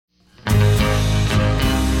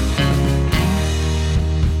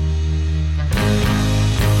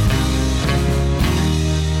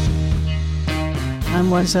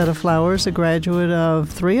Wonzetta Flowers, a graduate of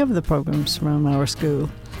 3 of the programs from our school.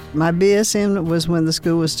 My BSN was when the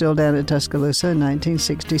school was still down at Tuscaloosa in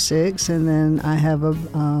 1966, and then I have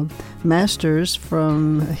a master's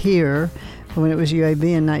from here when it was UAB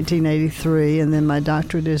in 1983, and then my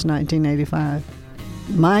doctorate is 1985.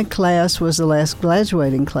 My class was the last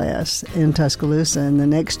graduating class in Tuscaloosa, and the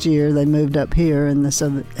next year they moved up here, and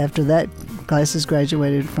so after that, classes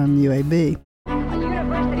graduated from UAB.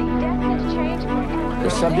 The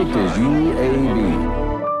subject is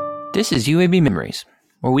UAB. This is UAB Memories,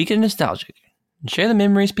 where we get nostalgic and share the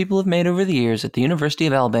memories people have made over the years at the University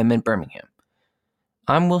of Alabama at Birmingham.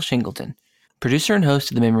 I'm Will Shingleton, producer and host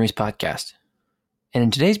of the Memories podcast. And in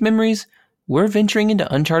today's Memories, we're venturing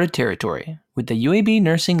into uncharted territory with the UAB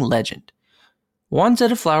nursing legend.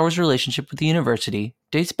 Wonzetta Flowers' relationship with the university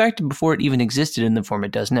dates back to before it even existed in the form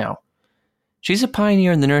it does now. She's a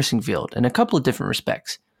pioneer in the nursing field in a couple of different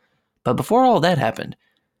respects. But before all that happened,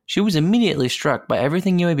 she was immediately struck by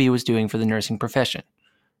everything UAB was doing for the nursing profession.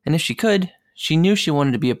 And if she could, she knew she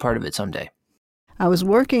wanted to be a part of it someday. I was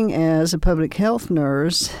working as a public health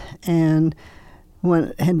nurse, and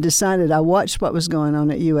when I had decided, I watched what was going on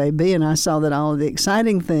at UAB, and I saw that all of the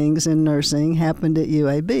exciting things in nursing happened at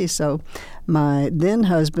UAB. So my then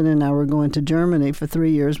husband and I were going to Germany for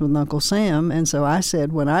 3 years with Uncle Sam, and so I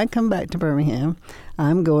said, when I come back to Birmingham,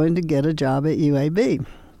 I'm going to get a job at UAB.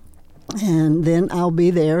 And then I'll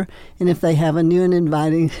be there, and if they have a new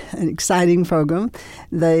and exciting program,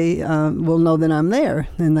 they will know that I'm there,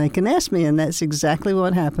 and they can ask me, and that's exactly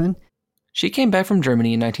what happened. She came back from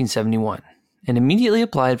Germany in 1971 and immediately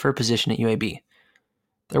applied for a position at UAB.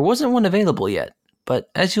 There wasn't one available yet, but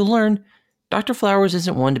as you'll learn, Dr. Flowers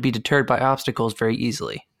isn't one to be deterred by obstacles very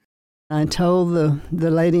easily. I told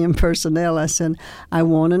the lady in personnel, I said, I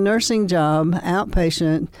want a nursing job,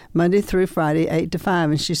 outpatient, Monday through Friday, 8 to 5.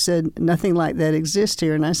 And she said, nothing like that exists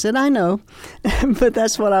here. And I said, I know, but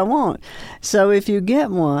that's what I want. So if you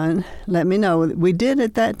get one, let me know. We did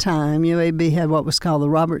at that time, UAB had what was called the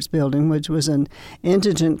Roberts Building, which was an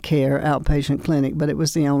indigent care outpatient clinic, but it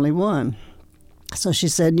was the only one. So she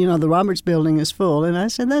said, the Roberts Building is full. And I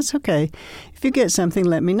said, that's okay. If you get something,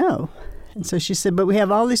 let me know. And so she said, but we have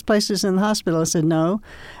all these places in the hospital. I said, no,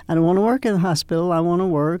 I don't want to work in the hospital. I want to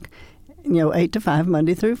work, 8 to 5,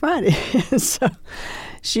 Monday through Friday. So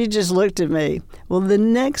she just looked at me. Well, the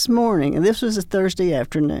next morning, and this was a Thursday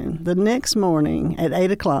afternoon, the next morning at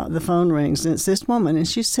 8 o'clock, the phone rings, and it's this woman. And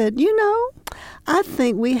she said, I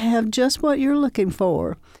think we have just what you're looking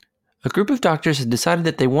for. A group of doctors had decided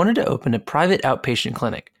that they wanted to open a private outpatient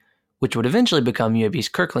clinic, which would eventually become UAB's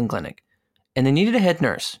Kirkland Clinic, and they needed a head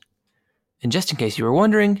nurse. And just in case you were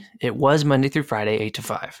wondering, it was Monday through Friday, 8 to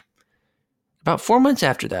 5. About 4 months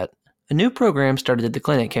after that, a new program started at the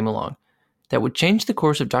clinic came along that would change the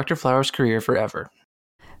course of Dr. Flowers' career forever.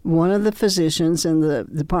 One of the physicians in the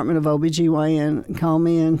Department of OBGYN called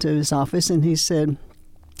me into his office, and he said,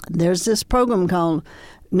 there's this program called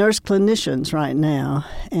Nurse Clinicians right now,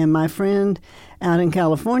 and my friend out in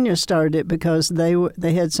California started it because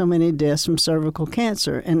they had so many deaths from cervical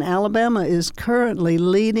cancer. And Alabama is currently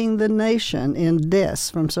leading the nation in deaths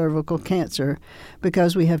from cervical cancer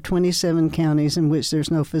because we have 27 counties in which there's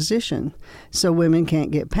no physician. So women can't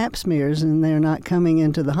get pap smears, and they're not coming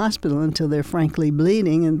into the hospital until they're frankly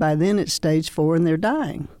bleeding, and by then it's stage 4 and they're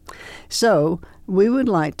dying. So we would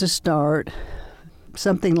like to start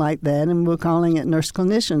something like that, and we're calling it Nurse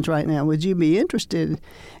Clinicians right now. Would you be interested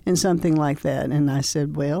in something like that? And I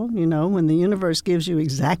said, well, when the universe gives you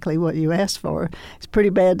exactly what you asked for, it's pretty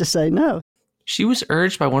bad to say no. She was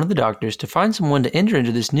urged by one of the doctors to find someone to enter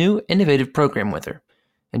into this new, innovative program with her.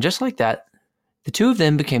 And just like that, the two of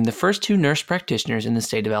them became the first 2 nurse practitioners in the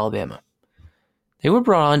state of Alabama. They were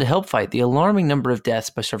brought on to help fight the alarming number of deaths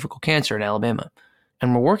by cervical cancer in Alabama,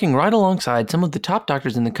 and were working right alongside some of the top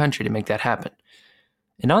doctors in the country to make that happen.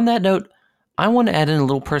 And on that note, I want to add in a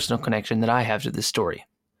little personal connection that I have to this story.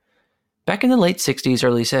 Back in the late 60s,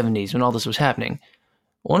 early 70s, when all this was happening,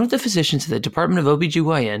 one of the physicians at the Department of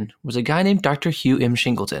OBGYN was a guy named Dr. Hugh M.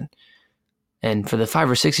 Shingleton. And for the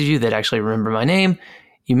 5 or 6 of you that actually remember my name,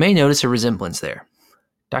 you may notice a resemblance there.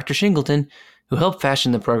 Dr. Shingleton, who helped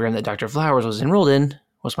fashion the program that Dr. Flowers was enrolled in,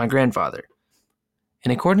 was my grandfather.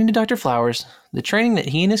 And according to Dr. Flowers, the training that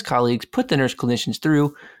he and his colleagues put the nurse clinicians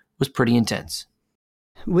through was pretty intense.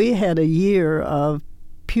 We had a year of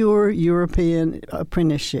pure European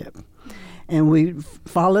apprenticeship, and we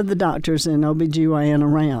followed the doctors in OBGYN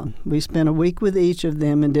around. We spent a week with each of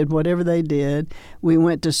them and did whatever they did. We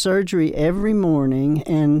went to surgery every morning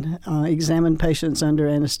and examined patients under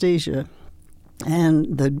anesthesia.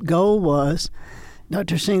 And the goal was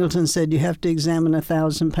Dr. Shingleton said, you have to examine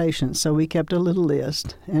 1,000 patients. So we kept a little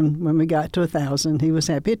list. And when we got to 1,000, he was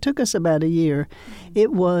happy. It took us about a year.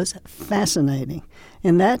 It was fascinating.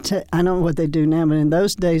 And I don't know what they do now, but in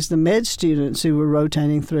those days, the med students who were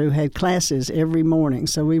rotating through had classes every morning.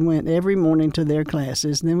 So we went every morning to their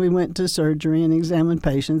classes. Then we went to surgery and examined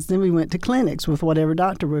patients. Then we went to clinics with whatever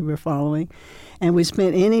doctor we were following. And we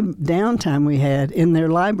spent any downtime we had in their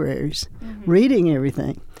libraries, reading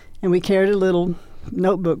everything. And we carried a little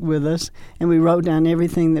notebook with us, and we wrote down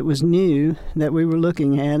everything that was new that we were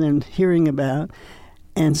looking at and hearing about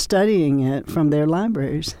and studying it from their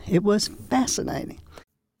libraries. It was fascinating.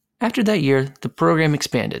 After that year, the program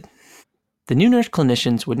expanded. The new nurse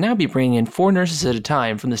clinicians would now be bringing in 4 nurses at a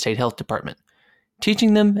time from the state health department,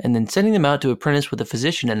 teaching them and then sending them out to apprentice with a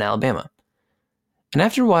physician in Alabama. And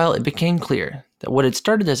after a while, it became clear that what had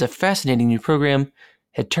started as a fascinating new program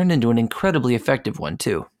had turned into an incredibly effective one,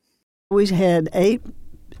 too. We had 8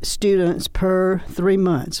 students per 3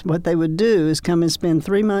 months. What they would do is come and spend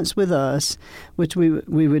 3 months with us, which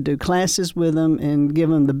we would do classes with them and give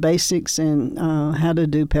them the basics and how to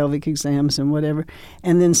do pelvic exams and whatever,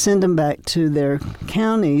 and then send them back to their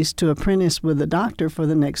counties to apprentice with a doctor for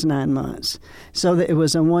the next 9 months. So that it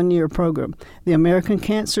was a 1-year program. The American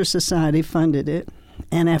Cancer Society funded it,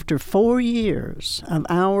 and after 4 years of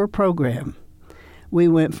our program, we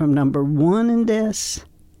went from number 1 in deaths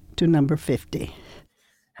to number 50.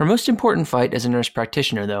 Her most important fight as a nurse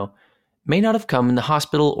practitioner, though, may not have come in the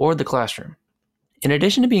hospital or the classroom. In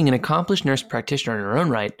addition to being an accomplished nurse practitioner in her own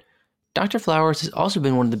right, Dr. Flowers has also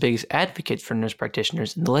been one of the biggest advocates for nurse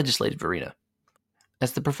practitioners in the legislative arena.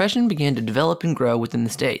 As the profession began to develop and grow within the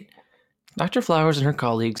state, Dr. Flowers and her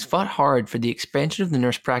colleagues fought hard for the expansion of the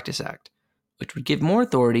Nurse Practice Act, which would give more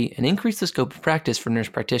authority and increase the scope of practice for nurse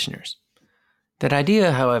practitioners. That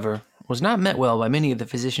idea, however, was not met well by many of the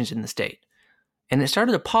physicians in the state, and it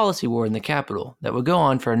started a policy war in the Capitol that would go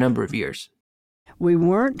on for a number of years. We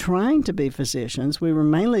weren't trying to be physicians. We were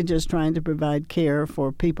mainly just trying to provide care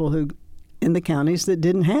for people who, in the counties that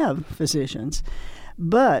didn't have physicians.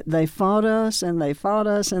 But they fought us, and they fought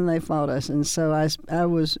us, and they fought us. And so I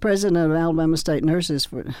was president of Alabama State Nurses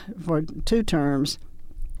for 2 terms.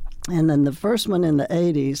 And then the first one in the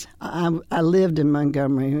 80s, I lived in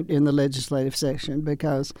Montgomery in the legislative section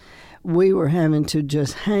because we were having to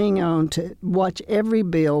just hang on to watch every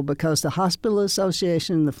bill because the hospital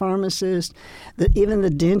association, the pharmacist, even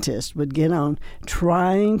the dentist would get on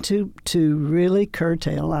trying to really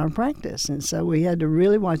curtail our practice. And so we had to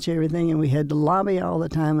really watch everything, and we had to lobby all the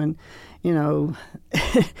time. And,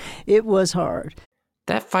 it was hard.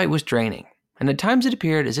 That fight was draining, and at times it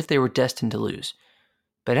appeared as if they were destined to lose.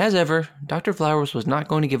 But as ever, Dr. Flowers was not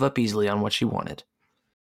going to give up easily on what she wanted.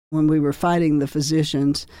 When we were fighting the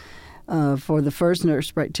physicians for the first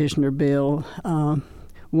nurse practitioner bill,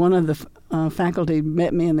 one of the faculty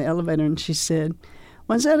met me in the elevator, and she said,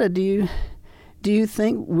 "Wonzetta, do you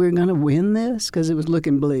think we're going to win this?" Because it was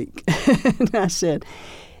looking bleak. And I said,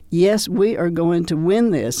 "Yes, we are going to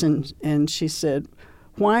win this." And she said,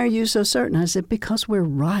 "Why are you so certain?" I said, "Because we're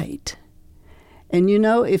right. And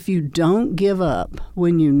if you don't give up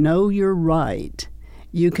when you know you're right,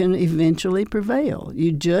 you can eventually prevail.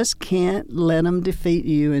 You just can't let them defeat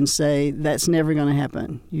you and say, that's never going to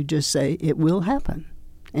happen. You just say, it will happen.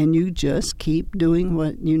 And you just keep doing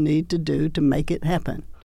what you need to do to make it happen."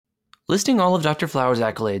 Listing all of Dr. Flowers'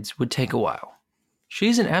 accolades would take a while.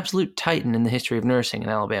 She's an absolute titan in the history of nursing in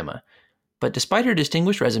Alabama, but despite her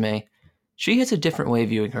distinguished resume, she has a different way of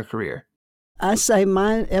viewing her career. I say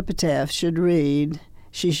my epitaph should read,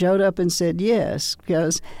 "She showed up and said yes,"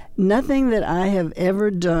 because nothing that I have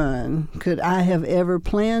ever done could I have ever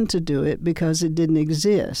planned to do it because it didn't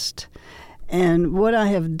exist. And what I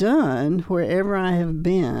have done, wherever I have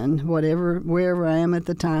been, wherever I am at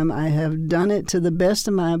the time, I have done it to the best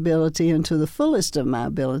of my ability and to the fullest of my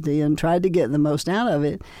ability and tried to get the most out of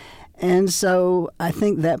it. And so I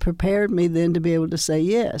think that prepared me then to be able to say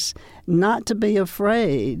yes, not to be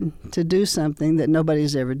afraid to do something that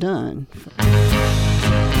nobody's ever done.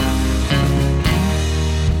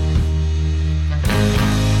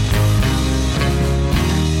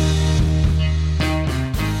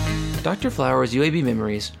 Dr. Flowers' UAB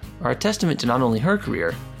memories are a testament to not only her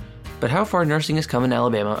career, but how far nursing has come in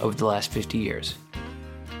Alabama over the last 50 years.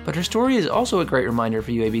 But her story is also a great reminder for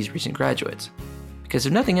UAB's recent graduates. Because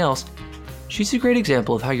if nothing else, she's a great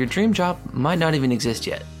example of how your dream job might not even exist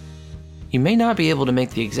yet. You may not be able to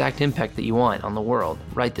make the exact impact that you want on the world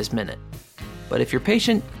right this minute. But if you're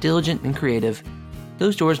patient, diligent, and creative,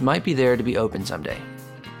 those doors might be there to be open someday.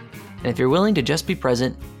 And if you're willing to just be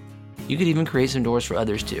present, you could even create some doors for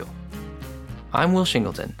others too. I'm Will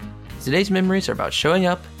Shingleton. Today's memories are about showing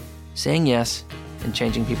up, saying yes, and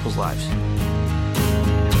changing people's lives.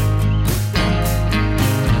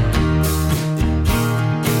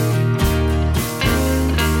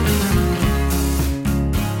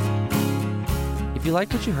 If you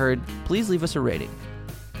liked what you heard, please leave us a rating.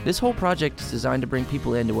 This whole project is designed to bring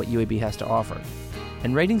people into what UAB has to offer,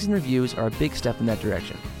 and ratings and reviews are a big step in that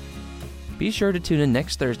direction. Be sure to tune in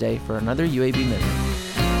next Thursday for another UAB Memory.